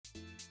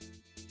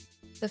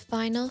The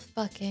final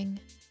fucking.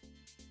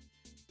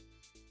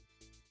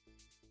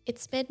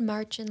 It's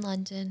mid-March in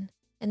London,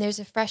 and there's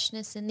a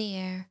freshness in the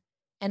air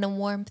and a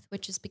warmth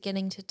which is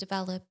beginning to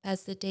develop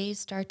as the days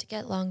start to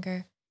get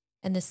longer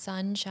and the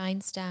sun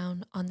shines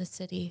down on the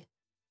city.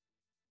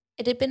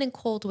 It had been a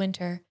cold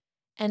winter,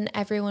 and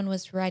everyone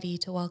was ready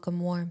to welcome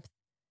warmth.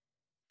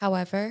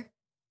 However,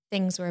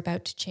 things were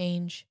about to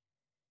change.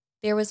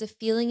 There was a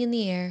feeling in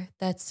the air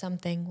that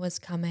something was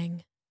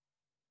coming.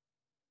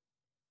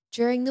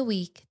 During the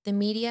week, the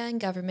media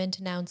and government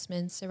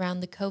announcements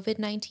around the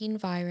COVID-19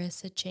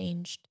 virus had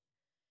changed.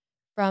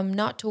 From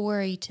not to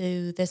worry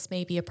to this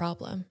may be a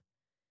problem.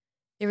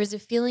 There was a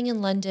feeling in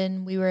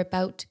London we were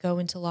about to go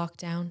into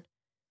lockdown.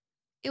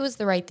 It was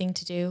the right thing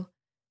to do,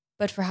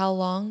 but for how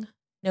long,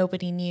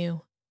 nobody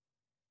knew.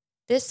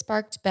 This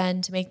sparked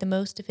Ben to make the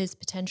most of his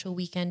potential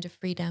weekend of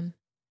freedom.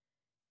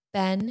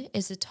 Ben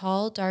is a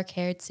tall,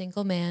 dark-haired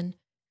single man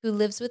who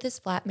lives with his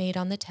flatmate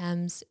on the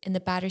Thames in the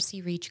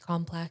Battersea Reach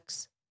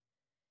complex.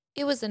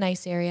 It was a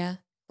nice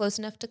area, close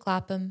enough to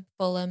Clapham,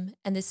 Fulham,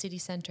 and the city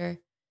centre,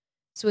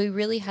 so we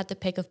really had the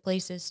pick of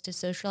places to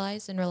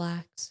socialise and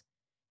relax.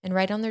 And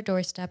right on their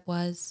doorstep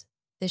was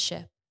The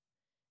Ship,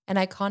 an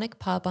iconic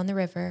pub on the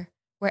river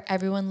where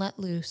everyone let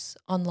loose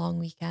on long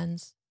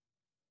weekends.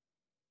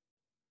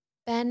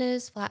 Ben and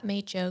his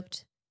flatmate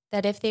joked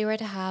that if they were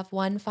to have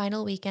one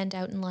final weekend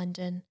out in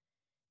London,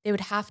 they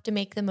would have to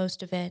make the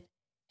most of it,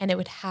 and it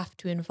would have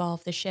to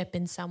involve the ship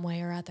in some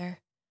way or other.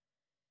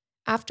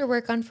 After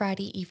work on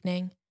Friday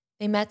evening,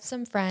 they met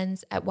some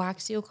friends at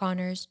Waxy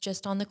O'Connor's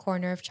just on the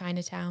corner of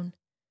Chinatown.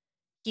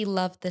 He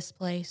loved this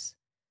place.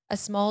 A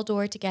small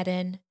door to get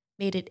in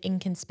made it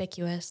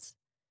inconspicuous.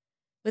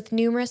 With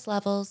numerous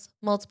levels,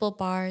 multiple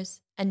bars,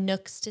 and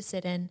nooks to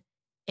sit in,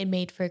 it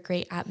made for a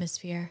great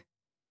atmosphere.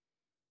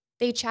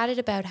 They chatted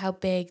about how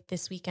big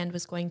this weekend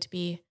was going to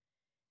be,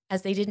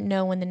 as they didn't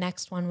know when the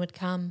next one would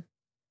come.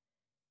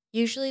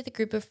 Usually the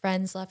group of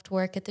friends left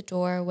work at the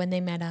door when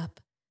they met up,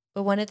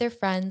 but one of their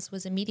friends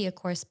was a media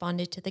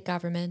correspondent to the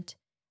government,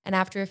 and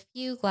after a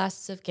few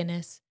glasses of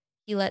Guinness,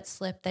 he let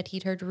slip that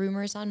he'd heard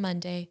rumors on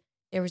Monday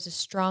there was a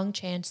strong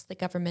chance the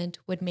government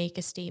would make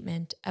a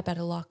statement about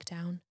a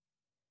lockdown.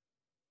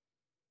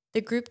 The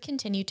group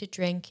continued to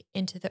drink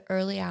into the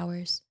early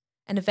hours,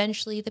 and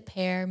eventually the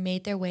pair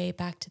made their way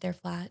back to their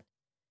flat.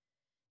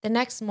 The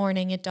next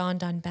morning it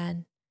dawned on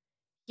Ben.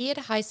 He had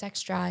a high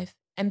sex drive,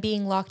 and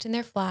being locked in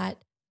their flat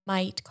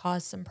might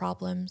cause some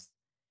problems.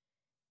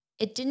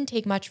 It didn't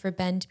take much for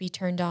Ben to be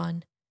turned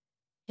on.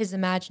 His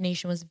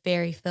imagination was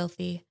very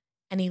filthy,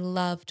 and he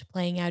loved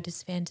playing out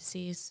his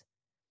fantasies.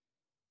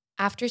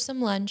 After some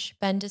lunch,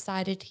 Ben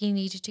decided he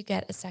needed to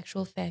get a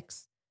sexual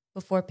fix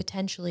before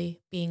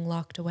potentially being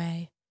locked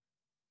away.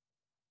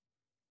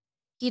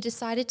 He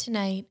decided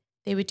tonight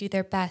they would do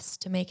their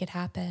best to make it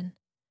happen.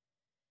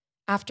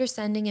 After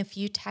sending a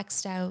few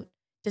texts out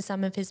to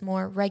some of his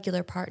more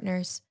regular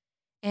partners,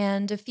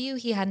 and a few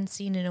he hadn't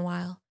seen in a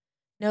while,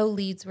 no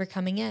leads were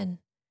coming in.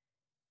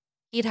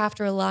 He'd have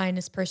to rely on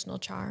his personal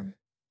charm.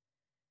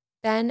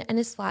 Ben and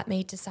his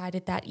flatmate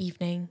decided that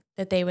evening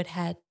that they would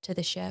head to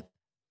the Ship.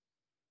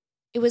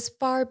 It was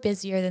far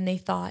busier than they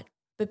thought,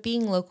 but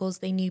being locals,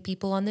 they knew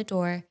people on the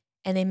door,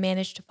 and they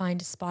managed to find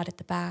a spot at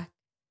the back.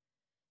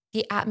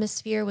 The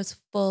atmosphere was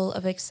full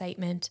of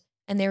excitement,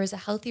 and there was a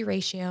healthy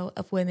ratio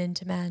of women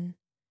to men.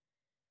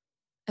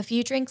 A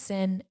few drinks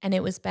in, and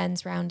it was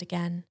Ben's round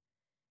again.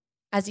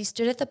 As he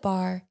stood at the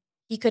bar,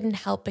 he couldn't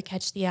help but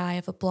catch the eye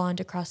of a blonde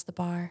across the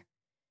bar.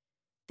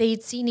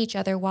 They'd seen each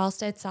other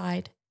whilst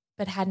outside,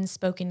 but hadn't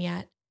spoken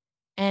yet,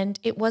 and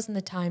it wasn't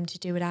the time to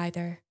do it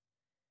either.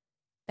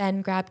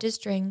 Ben grabbed his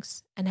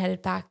drinks and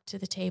headed back to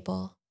the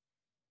table.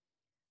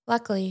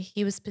 Luckily,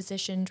 he was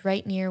positioned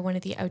right near one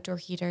of the outdoor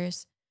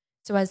heaters,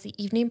 so as the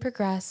evening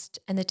progressed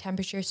and the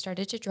temperature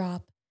started to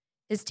drop,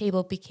 his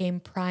table became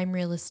prime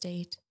real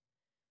estate.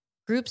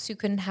 Groups who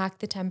couldn't hack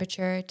the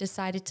temperature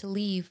decided to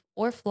leave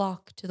or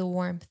flock to the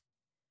warmth.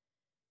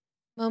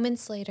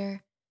 Moments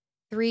later,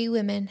 3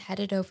 women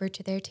headed over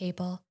to their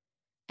table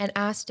and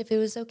asked if it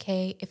was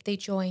okay if they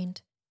joined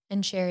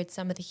and shared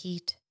some of the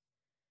heat.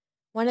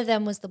 One of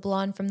them was the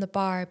blonde from the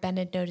bar Ben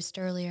had noticed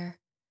earlier.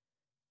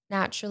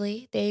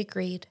 Naturally, they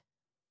agreed,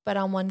 but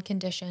on one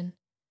condition.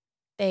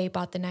 They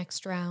bought the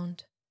next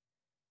round.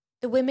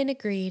 The women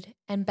agreed,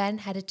 and Ben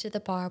headed to the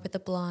bar with the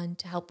blonde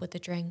to help with the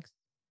drinks.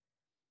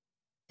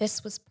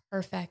 This was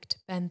perfect,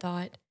 Ben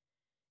thought.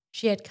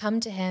 She had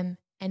come to him,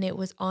 and it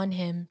was on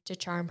him to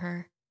charm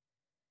her.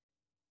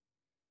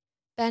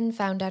 Ben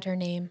found out her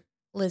name,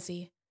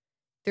 Lizzie,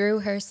 threw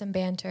her some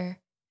banter,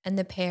 and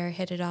the pair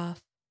hit it off.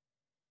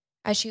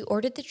 As she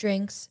ordered the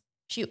drinks,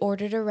 she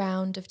ordered a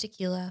round of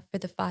tequila for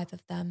the 5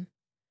 of them.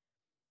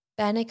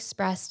 Ben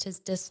expressed his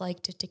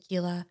dislike to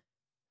tequila,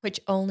 which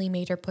only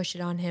made her push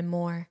it on him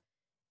more,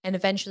 and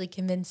eventually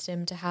convinced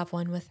him to have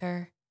one with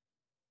her.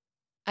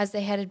 As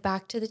they headed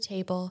back to the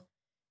table,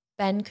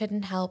 Ben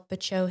couldn't help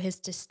but show his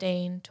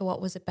disdain to what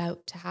was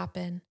about to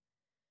happen.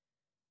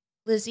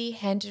 Lizzie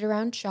handed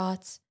around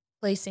shots,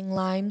 placing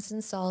limes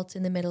and salt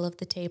in the middle of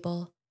the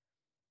table.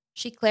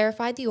 She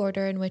clarified the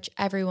order in which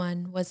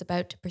everyone was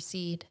about to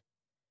proceed: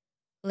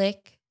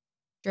 lick,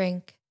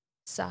 drink,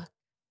 suck,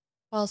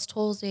 whilst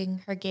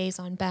holding her gaze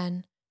on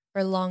Ben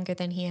for longer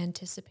than he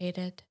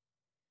anticipated.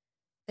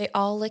 They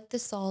all licked the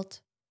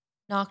salt,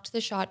 knocked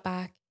the shot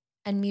back,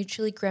 and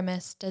mutually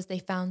grimaced as they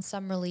found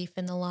some relief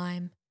in the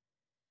lime.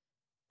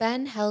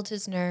 Ben held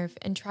his nerve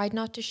and tried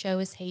not to show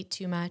his hate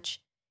too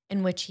much,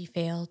 in which he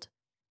failed,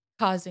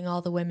 causing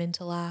all the women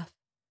to laugh.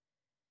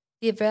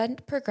 The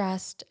event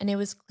progressed, and it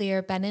was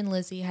clear Ben and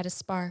Lizzie had a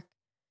spark.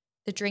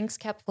 The drinks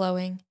kept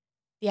flowing,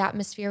 the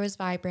atmosphere was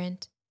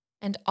vibrant,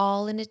 and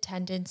all in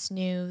attendance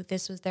knew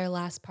this was their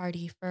last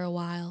party for a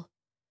while.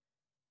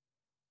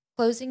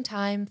 Closing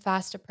time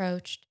fast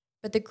approached,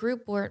 but the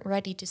group weren't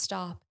ready to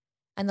stop,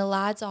 and the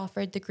lads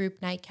offered the group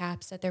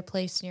nightcaps at their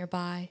place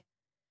nearby.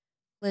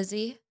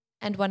 Lizzie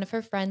and one of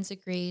her friends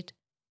agreed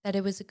that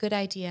it was a good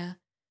idea,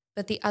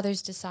 but the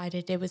others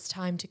decided it was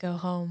time to go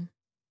home.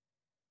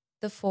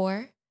 The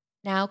four,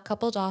 now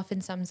coupled off in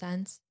some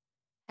sense,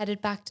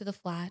 headed back to the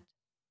flat.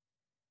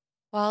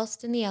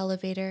 Whilst in the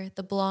elevator,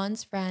 the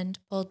blonde's friend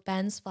pulled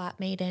Ben's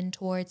flatmate in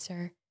towards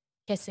her,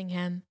 kissing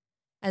him,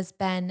 as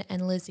Ben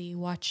and Lizzie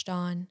watched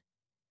on.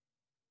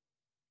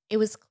 It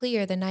was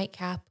clear the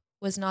nightcap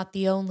was not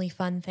the only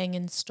fun thing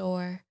in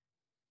store.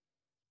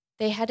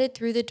 They headed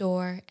through the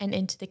door and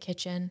into the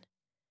kitchen.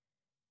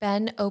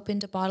 Ben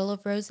opened a bottle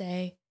of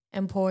rosé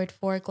and poured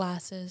 4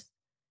 glasses.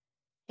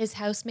 His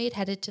housemate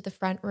headed to the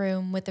front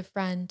room with a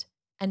friend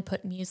and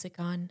put music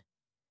on.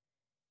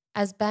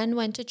 As Ben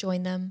went to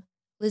join them,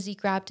 Lizzie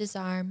grabbed his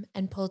arm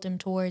and pulled him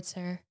towards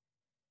her.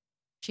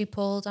 She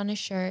pulled on his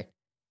shirt,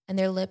 and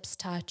their lips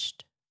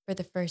touched for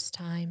the first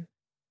time.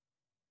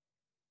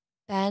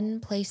 Ben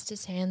placed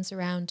his hands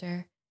around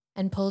her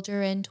and pulled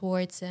her in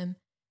towards him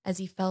as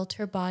he felt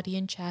her body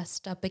and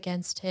chest up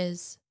against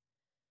his.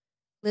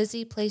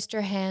 Lizzie placed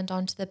her hand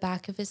onto the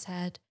back of his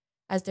head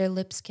as their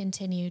lips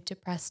continued to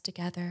press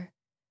together.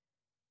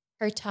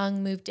 Her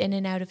tongue moved in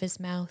and out of his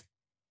mouth,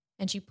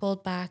 and she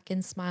pulled back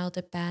and smiled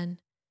at Ben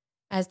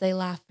as they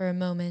laughed for a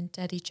moment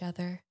at each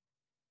other.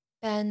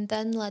 Ben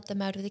then led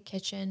them out of the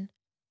kitchen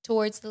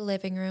towards the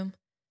living room to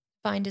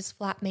find his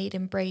flatmate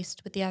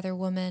embraced with the other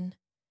woman.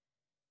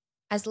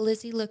 As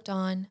Lizzie looked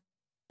on,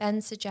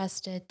 Ben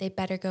suggested they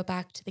better go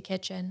back to the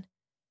kitchen,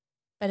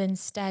 but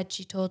instead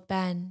she told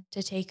Ben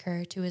to take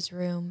her to his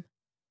room.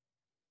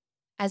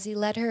 As he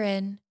led her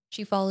in,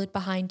 she followed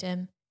behind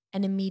him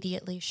and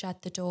immediately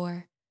shut the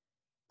door,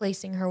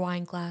 placing her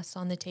wine glass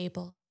on the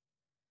table.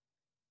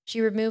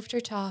 She removed her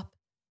top,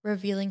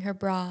 revealing her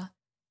bra,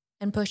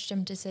 and pushed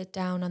him to sit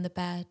down on the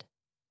bed.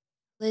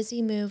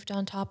 Lizzie moved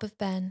on top of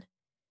Ben,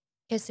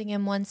 kissing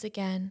him once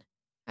again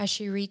as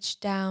she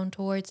reached down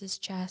towards his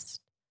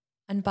chest,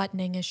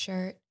 unbuttoning his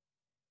shirt.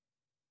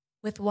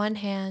 With one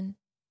hand,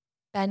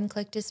 Ben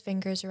clicked his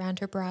fingers around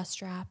her bra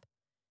strap,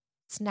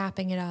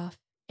 snapping it off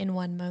in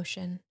one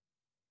motion.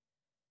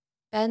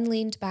 Ben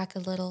leaned back a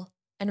little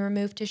and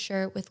removed his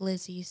shirt with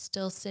Lizzie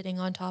still sitting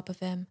on top of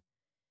him.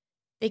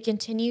 They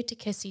continued to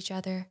kiss each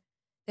other,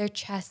 their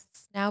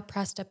chests now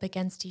pressed up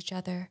against each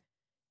other,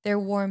 their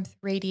warmth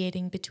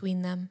radiating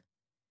between them.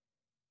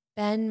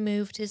 Ben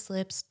moved his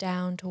lips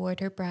down toward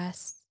her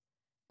breasts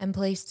and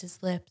placed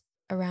his lips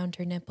around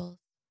her nipples,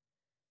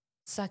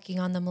 sucking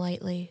on them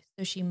lightly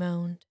so she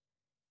moaned,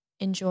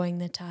 enjoying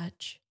the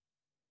touch.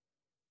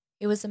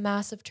 It was a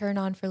massive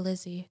turn-on for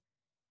Lizzie,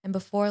 and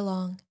before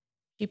long,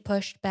 she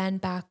pushed Ben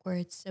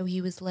backwards so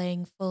he was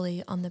laying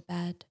fully on the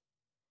bed.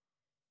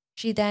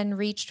 She then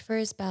reached for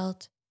his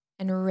belt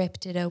and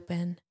ripped it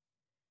open.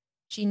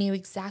 She knew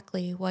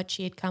exactly what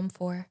she had come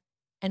for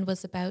and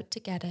was about to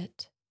get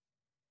it.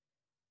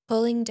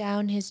 Pulling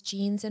down his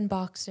jeans and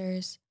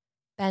boxers,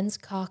 Ben's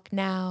cock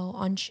now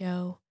on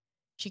show,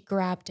 she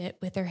grabbed it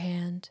with her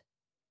hand.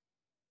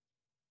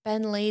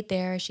 Ben laid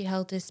there as she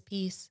held his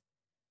peace.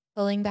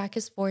 Pulling back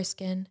his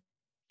foreskin,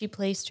 she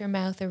placed her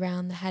mouth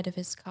around the head of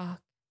his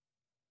cock.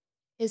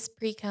 His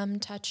pre-cum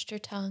touched her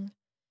tongue,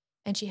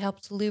 and she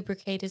helped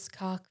lubricate his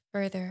cock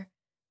further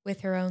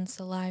with her own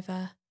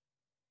saliva.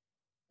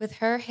 With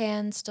her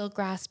hand still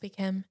grasping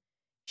him,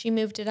 she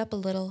moved it up a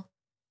little,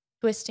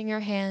 twisting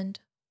her hand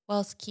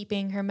whilst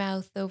keeping her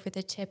mouth over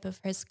the tip of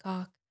his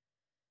cock,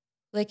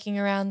 licking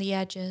around the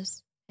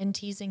edges and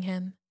teasing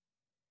him.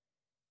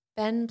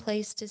 Ben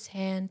placed his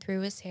hand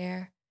through his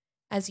hair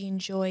as he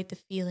enjoyed the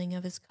feeling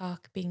of his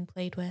cock being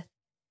played with.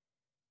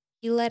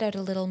 He let out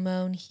a little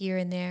moan here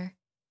and there,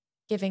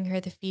 giving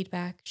her the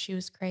feedback she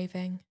was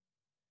craving.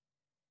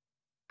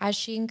 As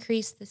she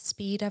increased the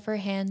speed of her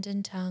hand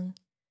and tongue,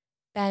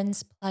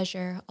 Ben's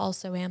pleasure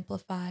also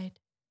amplified.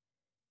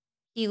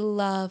 He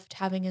loved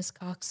having his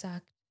cock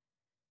sucked.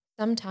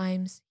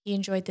 Sometimes he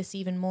enjoyed this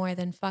even more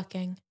than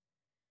fucking.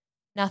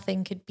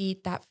 Nothing could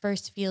beat that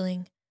first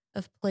feeling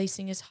of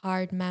placing his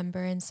hard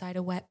member inside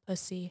a wet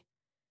pussy,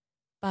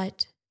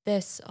 but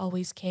this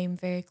always came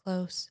very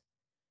close.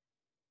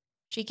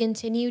 She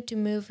continued to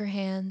move her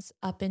hands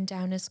up and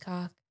down his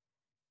cock.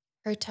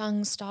 Her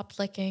tongue stopped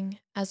licking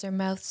as her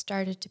mouth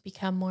started to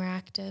become more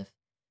active.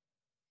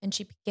 and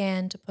she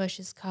began to push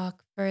his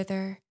cock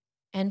further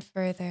and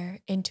further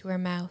into her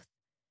mouth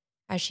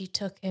as she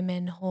took him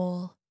in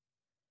whole.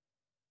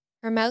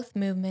 Her mouth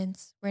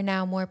movements were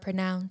now more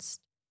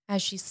pronounced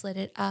as she slid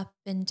it up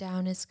and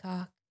down his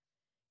cock.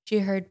 She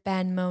heard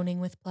Ben moaning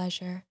with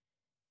pleasure,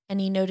 and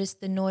he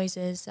noticed the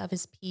noises of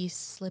his piece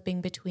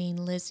slipping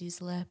between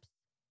Lizzie's lips.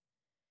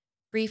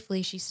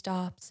 Briefly, she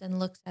stops and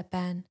looks at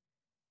Ben,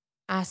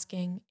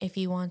 asking if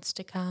he wants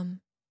to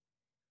come.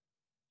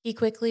 He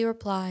quickly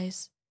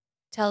replies,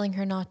 telling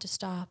her not to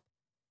stop,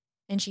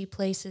 and she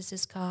places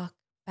his cock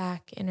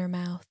back in her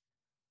mouth.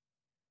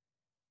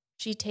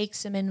 She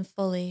takes him in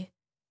fully,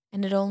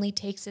 and it only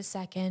takes a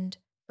second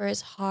for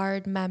his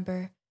hard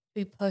member to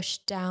be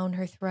pushed down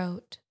her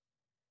throat.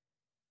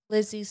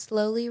 Lizzie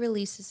slowly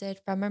releases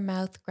it from her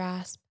mouth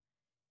grasp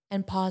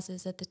and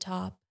pauses at the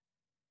top,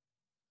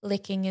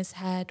 licking his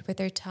head with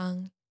her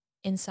tongue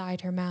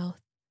inside her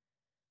mouth,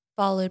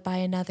 followed by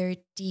another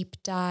deep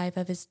dive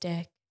of his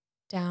dick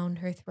down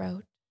her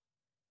throat.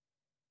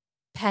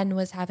 Ben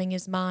was having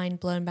his mind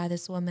blown by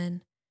this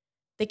woman,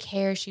 the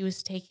care she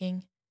was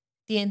taking,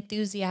 the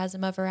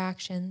enthusiasm of her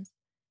actions,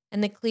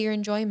 and the clear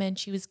enjoyment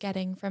she was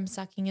getting from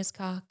sucking his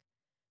cock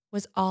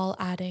was all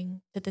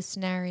adding to the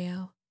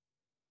scenario.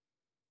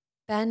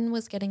 Ben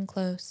was getting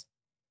close.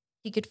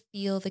 He could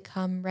feel the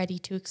cum ready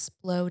to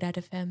explode out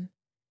of him.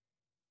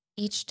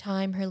 Each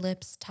time her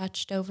lips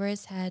touched over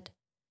his head,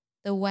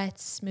 the wet,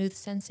 smooth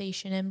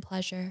sensation and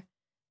pleasure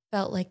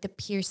felt like the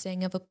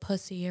piercing of a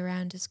pussy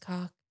around his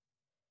cock.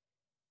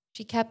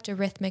 She kept a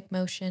rhythmic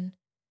motion,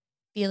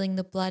 feeling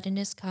the blood in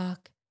his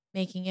cock,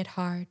 making it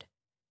hard.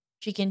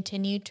 She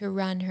continued to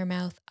run her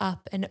mouth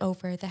up and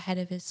over the head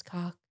of his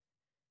cock,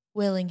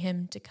 willing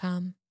him to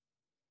come.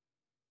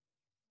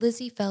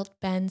 Lizzie felt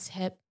Ben's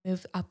hip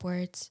move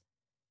upwards.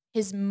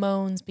 His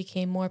moans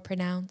became more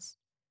pronounced.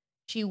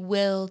 She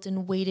willed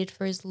and waited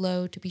for his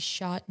load to be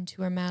shot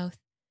into her mouth.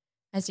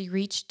 As he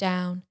reached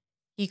down,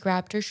 he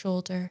grabbed her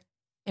shoulder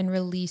and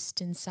released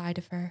inside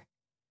of her.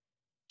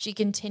 She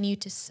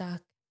continued to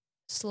suck,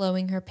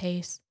 slowing her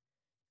pace,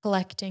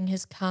 collecting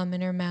his cum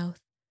in her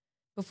mouth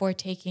before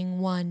taking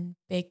one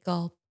big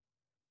gulp,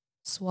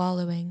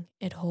 swallowing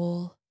it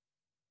whole.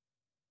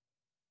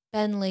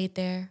 Ben laid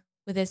there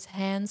with his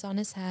hands on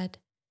his head,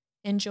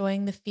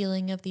 enjoying the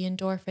feeling of the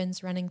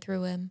endorphins running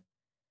through him.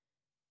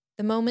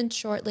 The moments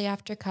shortly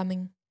after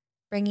coming,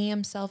 bringing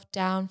himself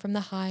down from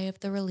the high of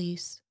the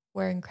release,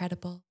 were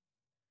incredible.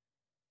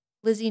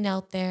 Lizzie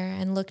knelt there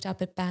and looked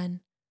up at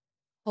Ben.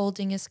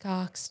 Holding his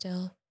cock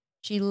still,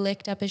 she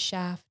licked up his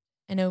shaft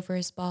and over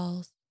his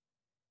balls.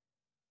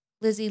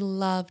 Lizzie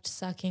loved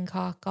sucking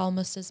cock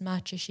almost as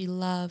much as she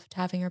loved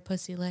having her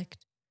pussy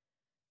licked.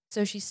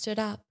 So she stood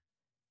up,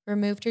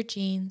 removed her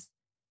jeans,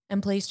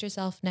 and placed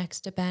herself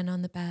next to Ben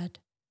on the bed.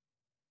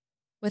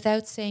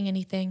 Without saying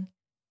anything,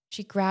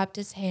 she grabbed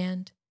his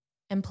hand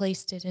and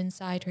placed it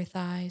inside her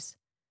thighs,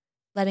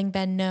 letting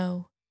Ben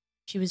know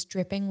she was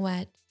dripping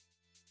wet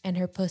and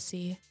her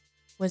pussy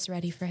was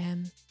ready for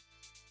him.